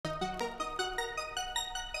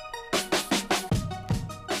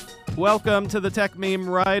Welcome to the Tech Meme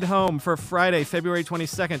Ride Home for Friday, February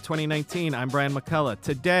 22nd, 2019. I'm Brian McCullough.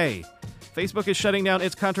 Today, Facebook is shutting down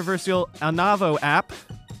its controversial Onavo app.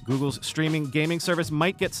 Google's streaming gaming service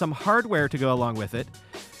might get some hardware to go along with it.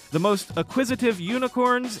 The most acquisitive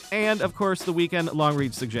unicorns, and, of course, the weekend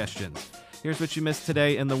long-read suggestions. Here's what you missed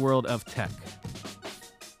today in the world of tech.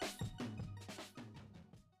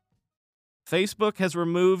 Facebook has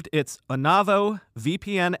removed its Onavo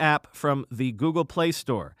VPN app from the Google Play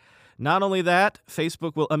Store. Not only that,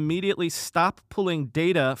 Facebook will immediately stop pulling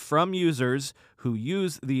data from users who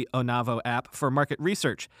use the Onavo app for market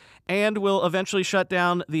research, and will eventually shut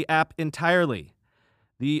down the app entirely.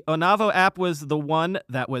 The Onavo app was the one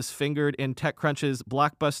that was fingered in TechCrunch's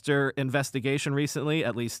blockbuster investigation recently,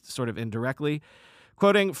 at least sort of indirectly.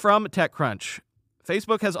 Quoting from TechCrunch,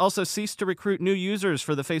 Facebook has also ceased to recruit new users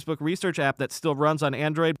for the Facebook Research app that still runs on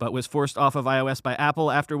Android but was forced off of iOS by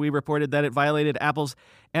Apple after we reported that it violated Apple's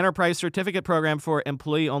Enterprise Certificate program for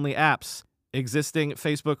employee-only apps. Existing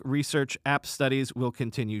Facebook Research app studies will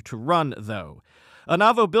continue to run, though.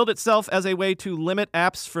 Onavo billed itself as a way to limit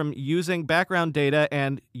apps from using background data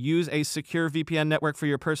and use a secure VPN network for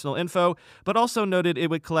your personal info, but also noted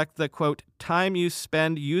it would collect the, quote, time you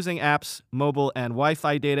spend using apps, mobile, and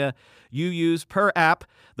Wi-Fi data you use per app,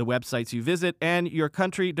 the websites you visit, and your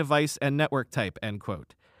country, device, and network type, end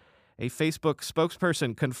quote. A Facebook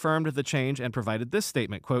spokesperson confirmed the change and provided this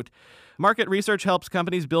statement, quote, market research helps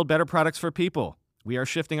companies build better products for people. We are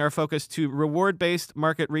shifting our focus to reward-based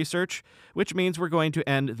market research, which means we're going to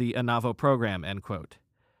end the Onavo program, end quote.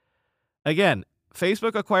 Again,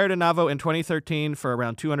 Facebook acquired Onavo in 2013 for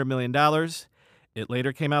around $200 million. It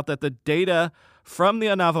later came out that the data from the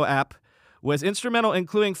Onavo app was instrumental in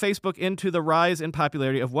cluing Facebook into the rise in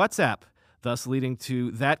popularity of WhatsApp, thus leading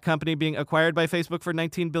to that company being acquired by Facebook for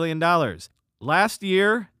 $19 billion. Last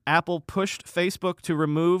year, Apple pushed Facebook to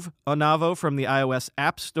remove Onavo from the iOS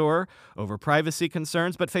App Store over privacy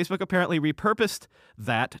concerns, but Facebook apparently repurposed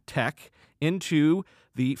that tech into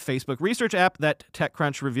the Facebook Research app that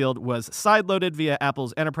TechCrunch revealed was sideloaded via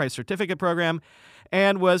Apple's Enterprise Certificate program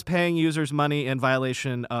and was paying users money in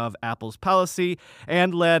violation of Apple's policy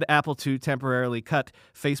and led Apple to temporarily cut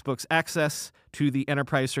Facebook's access to the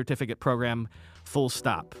Enterprise Certificate program, full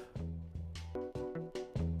stop.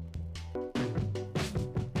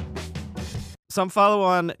 Some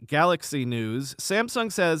follow-on Galaxy news. Samsung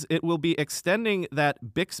says it will be extending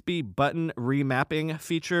that Bixby button remapping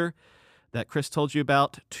feature that Chris told you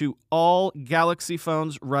about to all Galaxy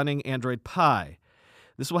phones running Android Pie.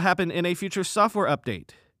 This will happen in a future software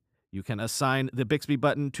update. You can assign the Bixby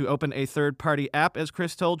button to open a third-party app, as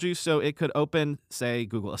Chris told you, so it could open, say,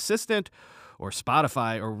 Google Assistant or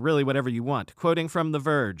Spotify or really whatever you want. Quoting from The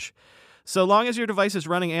Verge, so long as your device is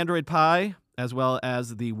running Android Pie, as well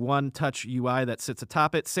as the one-touch UI that sits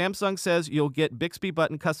atop it, Samsung says you'll get Bixby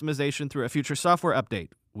button customization through a future software update.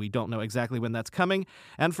 We don't know exactly when that's coming.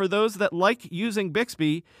 And for those that like using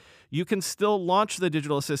Bixby, you can still launch the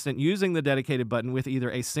digital assistant using the dedicated button with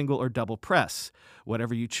either a single or double press.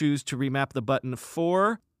 Whatever you choose to remap the button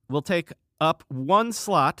for will take up one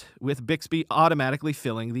slot, with Bixby automatically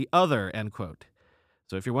filling the other, end quote.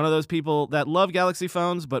 So if you're one of those people that love Galaxy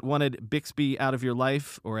phones but wanted Bixby out of your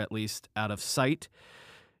life, or at least out of sight,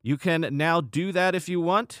 you can now do that if you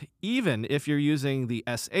want, even if you're using the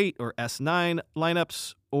S8 or S9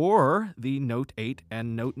 lineups or the Note 8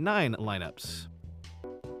 and Note 9 lineups.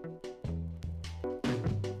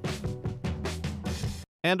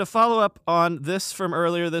 And to follow up on this from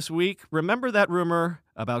earlier this week, remember that rumor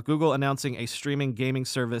about Google announcing a streaming gaming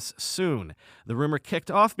service soon? The rumor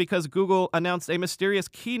kicked off because Google announced a mysterious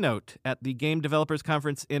keynote at the Game Developers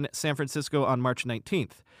Conference in San Francisco on March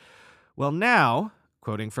 19th. Well, now,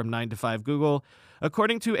 quoting from 9 to 5 Google,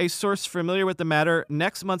 according to a source familiar with the matter,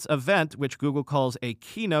 next month's event, which Google calls a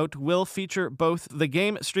keynote, will feature both the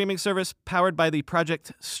game streaming service powered by the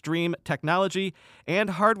Project Stream technology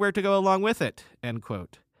and hardware to go along with it, end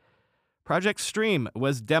quote. Project Stream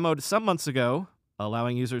was demoed some months ago,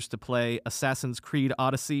 allowing users to play Assassin's Creed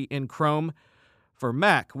Odyssey in Chrome for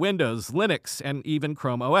Mac, Windows, Linux, and even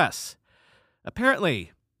Chrome OS.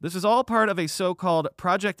 Apparently, this is all part of a so-called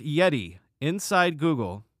Project Yeti inside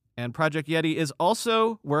Google, and Project Yeti is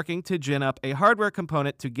also working to gin up a hardware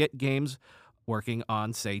component to get games working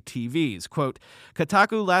on, say, TVs. Quote,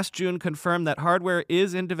 Kotaku last June confirmed that hardware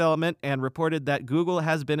is in development and reported that Google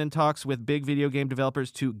has been in talks with big video game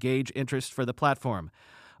developers to gauge interest for the platform.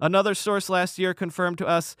 Another source last year confirmed to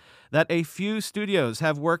us that a few studios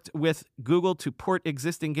have worked with Google to port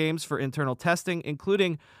existing games for internal testing,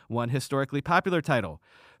 including one historically popular title.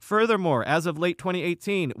 Furthermore, as of late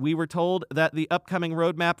 2018, we were told that the upcoming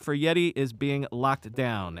roadmap for Yeti is being locked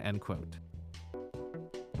down, end quote.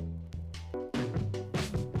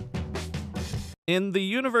 In the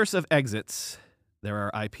universe of exits, there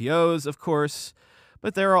are IPOs, of course,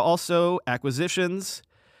 but there are also acquisitions,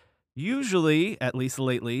 usually, at least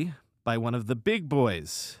lately, by one of the big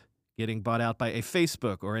boys, getting bought out by a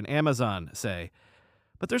Facebook or an Amazon, say.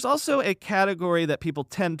 But there's also a category that people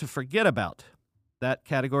tend to forget about. That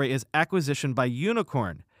category is acquisition by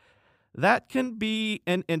unicorn. That can be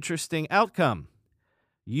an interesting outcome.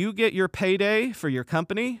 You get your payday for your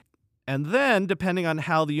company, and then, depending on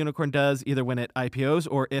how the unicorn does, either when it IPOs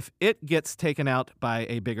or if it gets taken out by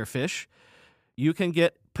a bigger fish, you can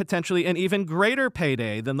get potentially an even greater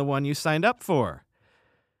payday than the one you signed up for.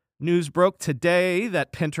 News broke today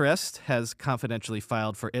that Pinterest has confidentially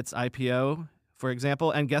filed for its IPO, for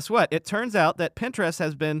example, and guess what? It turns out that Pinterest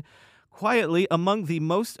has been quietly among the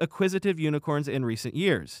most acquisitive unicorns in recent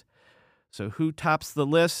years. So who tops the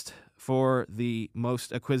list for the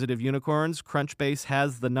most acquisitive unicorns? Crunchbase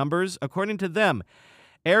has the numbers. According to them,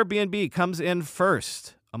 Airbnb comes in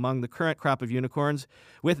first among the current crop of unicorns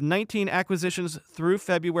with 19 acquisitions through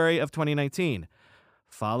February of 2019,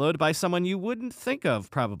 followed by someone you wouldn't think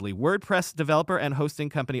of probably. WordPress developer and hosting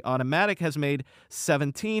company Automatic has made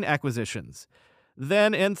 17 acquisitions.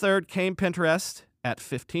 Then in third came Pinterest at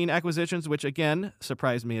 15 acquisitions, which again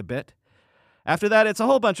surprised me a bit. After that, it's a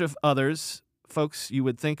whole bunch of others, folks you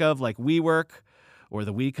would think of, like WeWork, or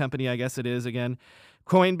the We Company, I guess it is again,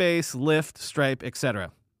 Coinbase, Lyft, Stripe,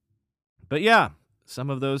 etc. But yeah,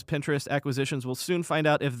 some of those Pinterest acquisitions will soon find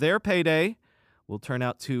out if their payday will turn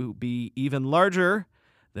out to be even larger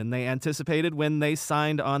than they anticipated when they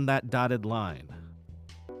signed on that dotted line.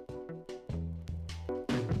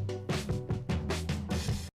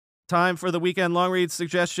 Time for the weekend long read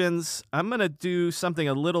suggestions. I'm going to do something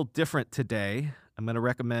a little different today. I'm going to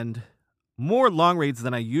recommend more long reads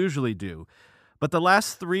than I usually do. But the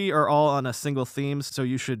last three are all on a single theme, so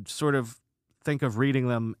you should sort of think of reading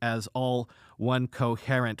them as all one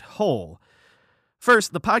coherent whole.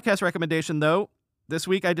 First, the podcast recommendation, though. This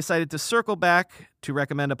week I decided to circle back to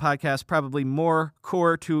recommend a podcast probably more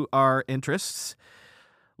core to our interests.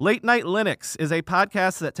 Late Night Linux is a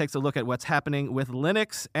podcast that takes a look at what's happening with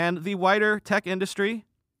Linux and the wider tech industry.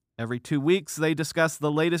 Every 2 weeks, they discuss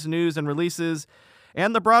the latest news and releases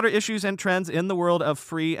and the broader issues and trends in the world of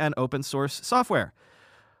free and open source software.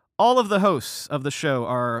 All of the hosts of the show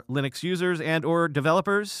are Linux users and or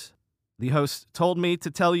developers. The host told me to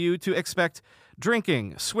tell you to expect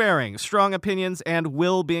drinking, swearing, strong opinions, and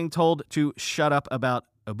Will being told to shut up about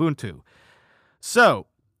Ubuntu. So,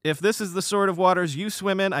 if this is the sort of waters you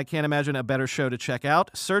swim in, I can't imagine a better show to check out.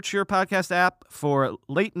 Search your podcast app for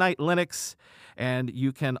Late Night Linux, and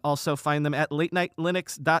you can also find them at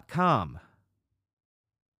latenightlinux.com.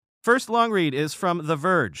 First long read is from The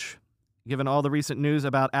Verge. Given all the recent news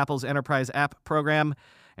about Apple's Enterprise App Program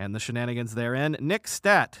and the shenanigans therein, Nick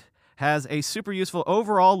Stat has a super useful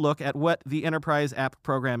overall look at what the Enterprise App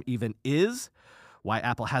Program even is, why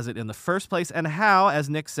Apple has it in the first place, and how, as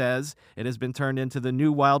Nick says, it has been turned into the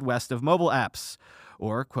new Wild West of mobile apps.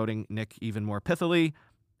 Or, quoting Nick even more pithily,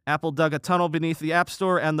 Apple dug a tunnel beneath the App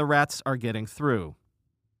Store and the rats are getting through.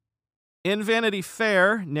 In Vanity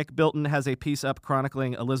Fair, Nick Bilton has a piece up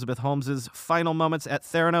chronicling Elizabeth Holmes's final moments at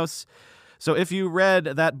Theranos. So if you read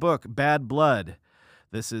that book, Bad Blood,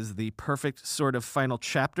 this is the perfect sort of final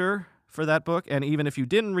chapter for that book. And even if you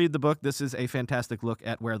didn't read the book, this is a fantastic look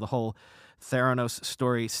at where the whole Theranos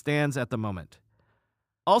story stands at the moment.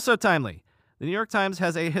 Also timely, the New York Times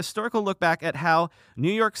has a historical look back at how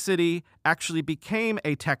New York City actually became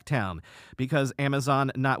a tech town. Because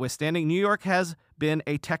Amazon notwithstanding, New York has been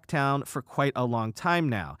a tech town for quite a long time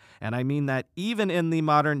now. And I mean that even in the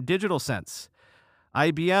modern digital sense.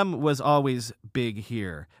 IBM was always big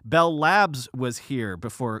here. Bell Labs was here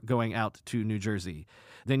before going out to New Jersey.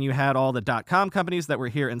 Then you had all the .com companies that were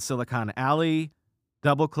here in Silicon Alley,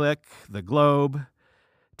 DoubleClick, The Globe.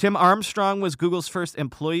 Tim Armstrong was Google's first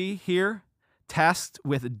employee here, tasked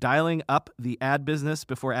with dialing up the ad business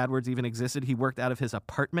before AdWords even existed. He worked out of his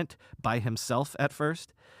apartment by himself at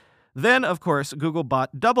first. Then, of course, Google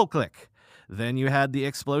bought DoubleClick. Then you had the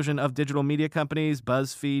explosion of digital media companies,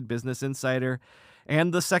 BuzzFeed, Business Insider,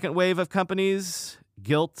 and the second wave of companies,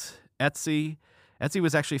 Gilt, Etsy. Etsy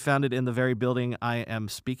was actually founded in the very building I am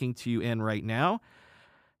speaking to you in right now.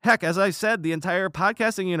 Heck, as I said, the entire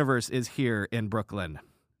podcasting universe is here in Brooklyn.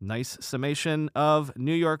 Nice summation of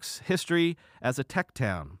New York's history as a tech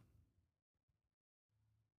town.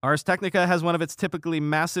 Ars Technica has one of its typically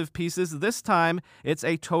massive pieces. This time, it's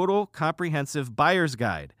a total comprehensive buyer's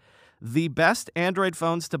guide. the best Android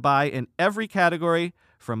phones to buy in every category,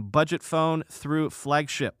 from budget phone through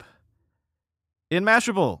flagship. In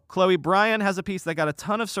Mashable, Chloe Bryan has a piece that got a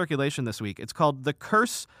ton of circulation this week. It's called The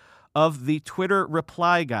Curse of the Twitter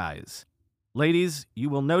Reply Guys. Ladies, you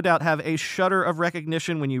will no doubt have a shudder of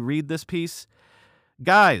recognition when you read this piece.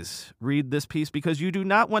 Guys, read this piece because you do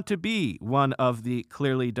not want to be one of the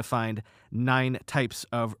clearly defined 9 types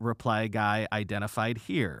of reply guy identified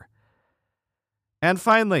here. And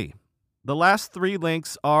finally, the last 3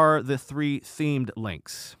 links are the 3 themed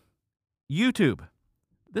links. YouTube.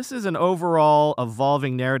 This is an overall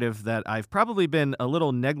evolving narrative that I've probably been a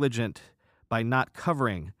little negligent by not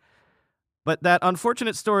covering. But that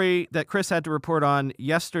unfortunate story that Chris had to report on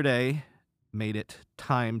yesterday made it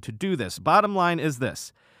time to do this. Bottom line is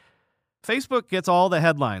this. Facebook gets all the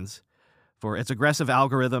headlines for its aggressive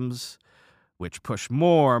algorithms, which push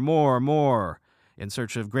more in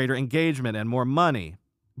search of greater engagement and more money.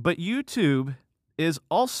 But YouTube is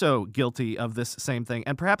also guilty of this same thing,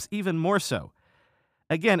 and perhaps even more so.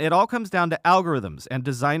 Again, it all comes down to algorithms and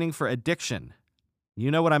designing for addiction.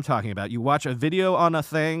 You know what I'm talking about. You watch a video on a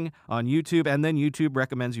thing on YouTube, and then YouTube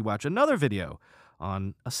recommends you watch another video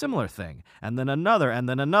on a similar thing, and then another,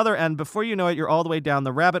 and before you know it, you're all the way down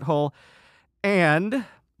the rabbit hole. And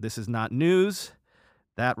this is not news.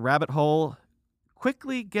 That rabbit hole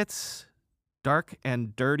quickly gets dark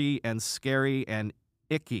and dirty and scary and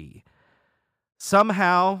icky.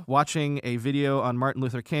 Somehow, watching a video on Martin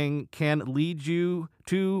Luther King can lead you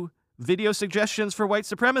to video suggestions for white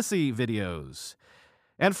supremacy videos.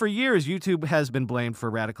 And for years, YouTube has been blamed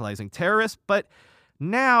for radicalizing terrorists, but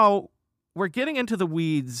now we're getting into the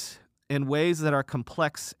weeds in ways that are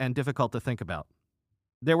complex and difficult to think about.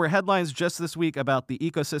 There were headlines just this week about the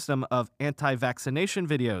ecosystem of anti-vaccination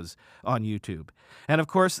videos on YouTube. And of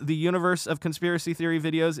course, the universe of conspiracy theory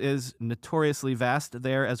videos is notoriously vast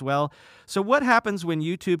there as well. So what happens when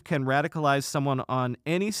YouTube can radicalize someone on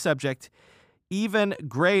any subject, even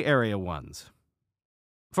gray area ones?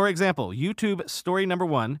 For example, YouTube story number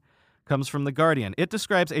 1 comes from The Guardian. It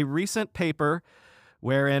describes a recent paper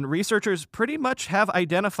wherein researchers pretty much have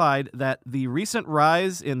identified that the recent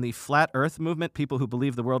rise in the flat earth movement, people who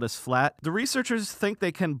believe the world is flat, the researchers think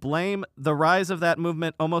they can blame the rise of that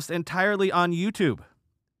movement almost entirely on YouTube.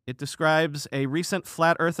 It describes a recent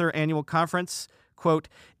Flat Earther annual conference. Quote,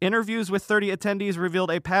 interviews with 30 attendees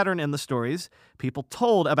revealed a pattern in the stories. People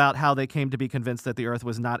told about how they came to be convinced that the Earth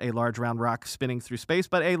was not a large round rock spinning through space,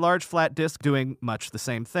 but a large flat disk doing much the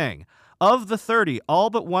same thing. Of the 30,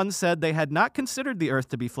 all but one said they had not considered the Earth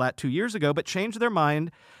to be flat 2 years ago, but changed their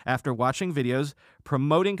mind after watching videos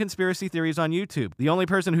promoting conspiracy theories on YouTube. The only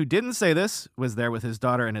person who didn't say this was there with his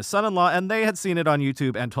daughter and his son-in-law, and they had seen it on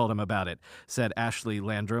YouTube and told him about it, said Ashley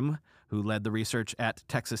Landrum, who led the research at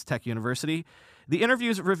Texas Tech University. The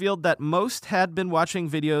interviews revealed that most had been watching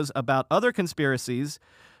videos about other conspiracies,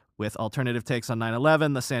 with alternative takes on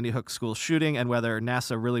 9/11, the Sandy Hook school shooting, and whether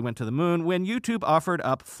NASA really went to the moon, when YouTube offered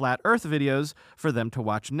up flat Earth videos for them to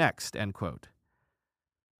watch next, end quote.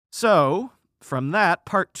 So, from that,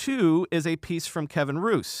 part 2 is a piece from Kevin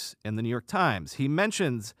Roose in the New York Times. He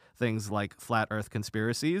mentions things like flat Earth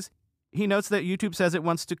conspiracies. He notes that YouTube says it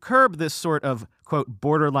wants to curb this sort of, quote,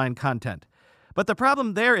 borderline content. But the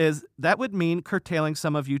problem there is that would mean curtailing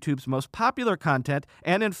some of YouTube's most popular content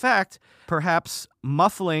and, in fact, perhaps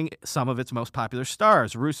muffling some of its most popular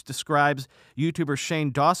stars. Roose describes YouTuber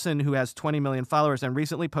Shane Dawson, who has 20 million followers and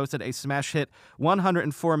recently posted a smash hit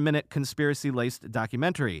 104-minute conspiracy-laced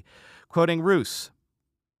documentary. Quoting Roose,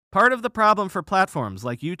 part of the problem for platforms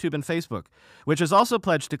like YouTube and Facebook, which has also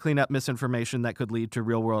pledged to clean up misinformation that could lead to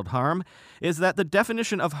real-world harm, is that the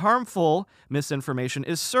definition of harmful misinformation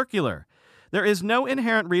is circular. There is no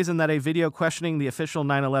inherent reason that a video questioning the official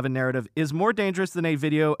 9/11 narrative is more dangerous than a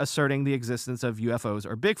video asserting the existence of UFOs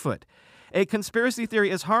or Bigfoot. A conspiracy theory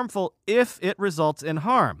is harmful if it results in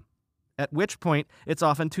harm, at which point it's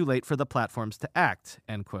often too late for the platforms to act,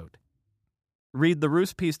 end quote. Read the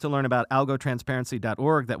Roose piece to learn about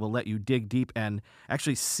algotransparency.org that will let you dig deep and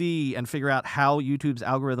actually see and figure out how YouTube's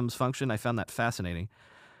algorithms function. I found that fascinating.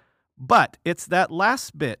 But it's that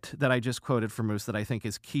last bit that I just quoted from Roose that I think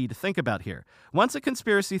is key to think about here. Once a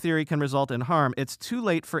conspiracy theory can result in harm, it's too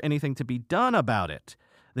late for anything to be done about it.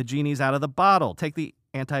 The genie's out of the bottle. Take the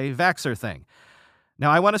anti-vaxxer thing. Now,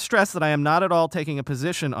 I want to stress that I am not at all taking a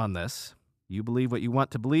position on this. You believe what you want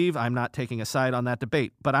to believe. I'm not taking a side on that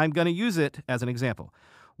debate, but I'm going to use it as an example.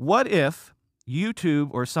 What if YouTube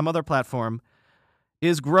or some other platform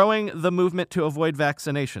is growing the movement to avoid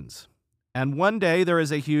vaccinations, and one day there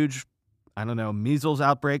is a huge, measles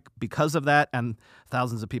outbreak because of that, and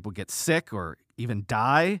thousands of people get sick or even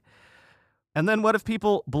die? And then what if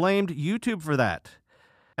people blamed YouTube for that?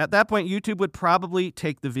 At that point, YouTube would probably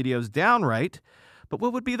take the videos down, right? But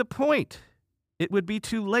what would be the point? It would be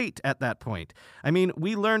too late at that point. I mean,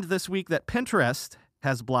 we learned this week that Pinterest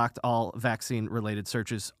has blocked all vaccine-related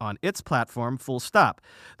searches on its platform, full stop.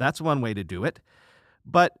 That's one way to do it.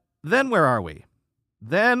 But then where are we?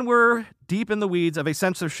 Then we're deep in the weeds of a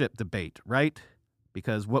censorship debate, right?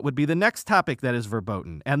 Because what would be the next topic that is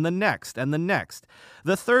verboten? And the next, and the next.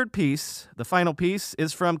 The third piece, the final piece,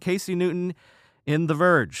 is from Casey Newton in The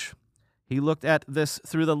Verge. He looked at this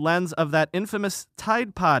through the lens of that infamous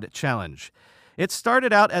Tide Pod challenge. It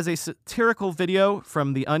started out as a satirical video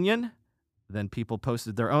from The Onion. Then people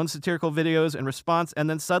posted their own satirical videos in response, and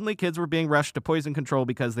then suddenly kids were being rushed to poison control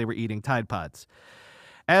because they were eating Tide Pods.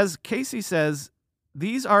 As Casey says,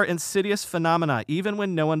 these are insidious phenomena, even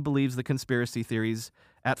when no one believes the conspiracy theories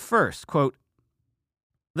at first. Quote,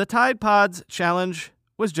 "The Tide Pods challenge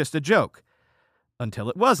was just a joke, until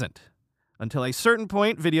it wasn't. Until a certain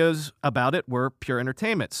point, videos about it were pure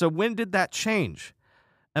entertainment. So when did that change?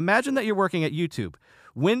 Imagine that you're working at YouTube.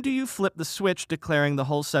 When do you flip the switch declaring the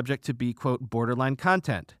whole subject to be, quote, borderline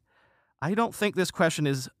content? I don't think this question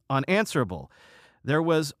is unanswerable. There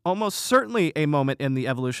was almost certainly a moment in the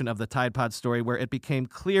evolution of the Tide Pod story where it became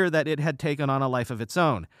clear that it had taken on a life of its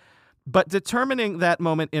own. But determining that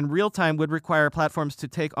moment in real time would require platforms to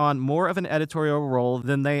take on more of an editorial role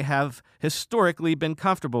than they have historically been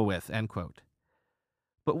comfortable with," end quote.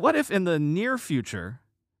 But what if in the near future,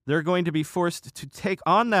 they're going to be forced to take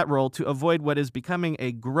on that role to avoid what is becoming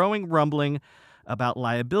a growing rumbling about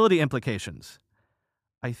liability implications?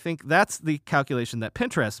 I think that's the calculation that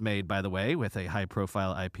Pinterest made, by the way, with a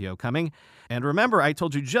high-profile IPO coming. And remember, I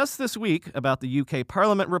told you just this week about the UK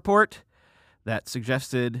Parliament report that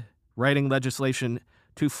suggested writing legislation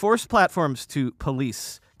to force platforms to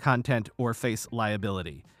police content or face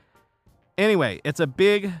liability. Anyway, it's a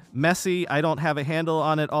big, messy, I don't have a handle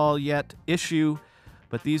on it all yet issue,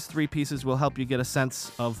 but these three pieces will help you get a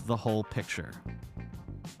sense of the whole picture.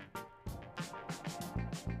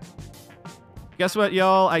 Guess what,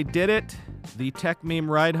 y'all? I did it. The Tech Meme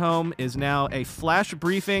Ride Home is now a flash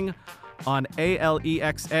briefing on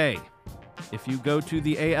ALEXA. If you go to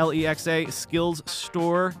the ALEXA Skills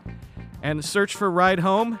Store and search for Ride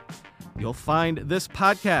Home, you'll find this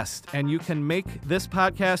podcast, and you can make this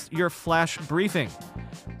podcast your flash briefing.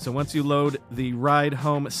 So once you load the Ride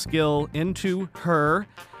Home skill into her,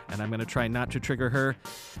 and I'm going to try not to trigger her,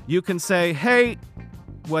 you can say, "Hey,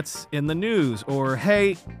 what's in the news?" or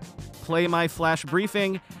 "Hey, play my flash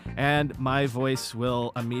briefing," and my voice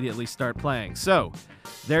will immediately start playing. So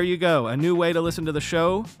there you go. A new way to listen to the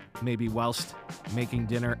show, maybe whilst making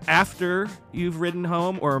dinner after you've ridden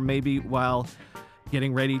home, or maybe while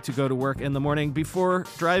getting ready to go to work in the morning before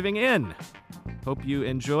driving in. Hope you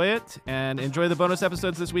enjoy it, and enjoy the bonus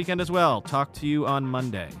episodes this weekend as well. Talk to you on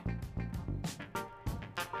Monday.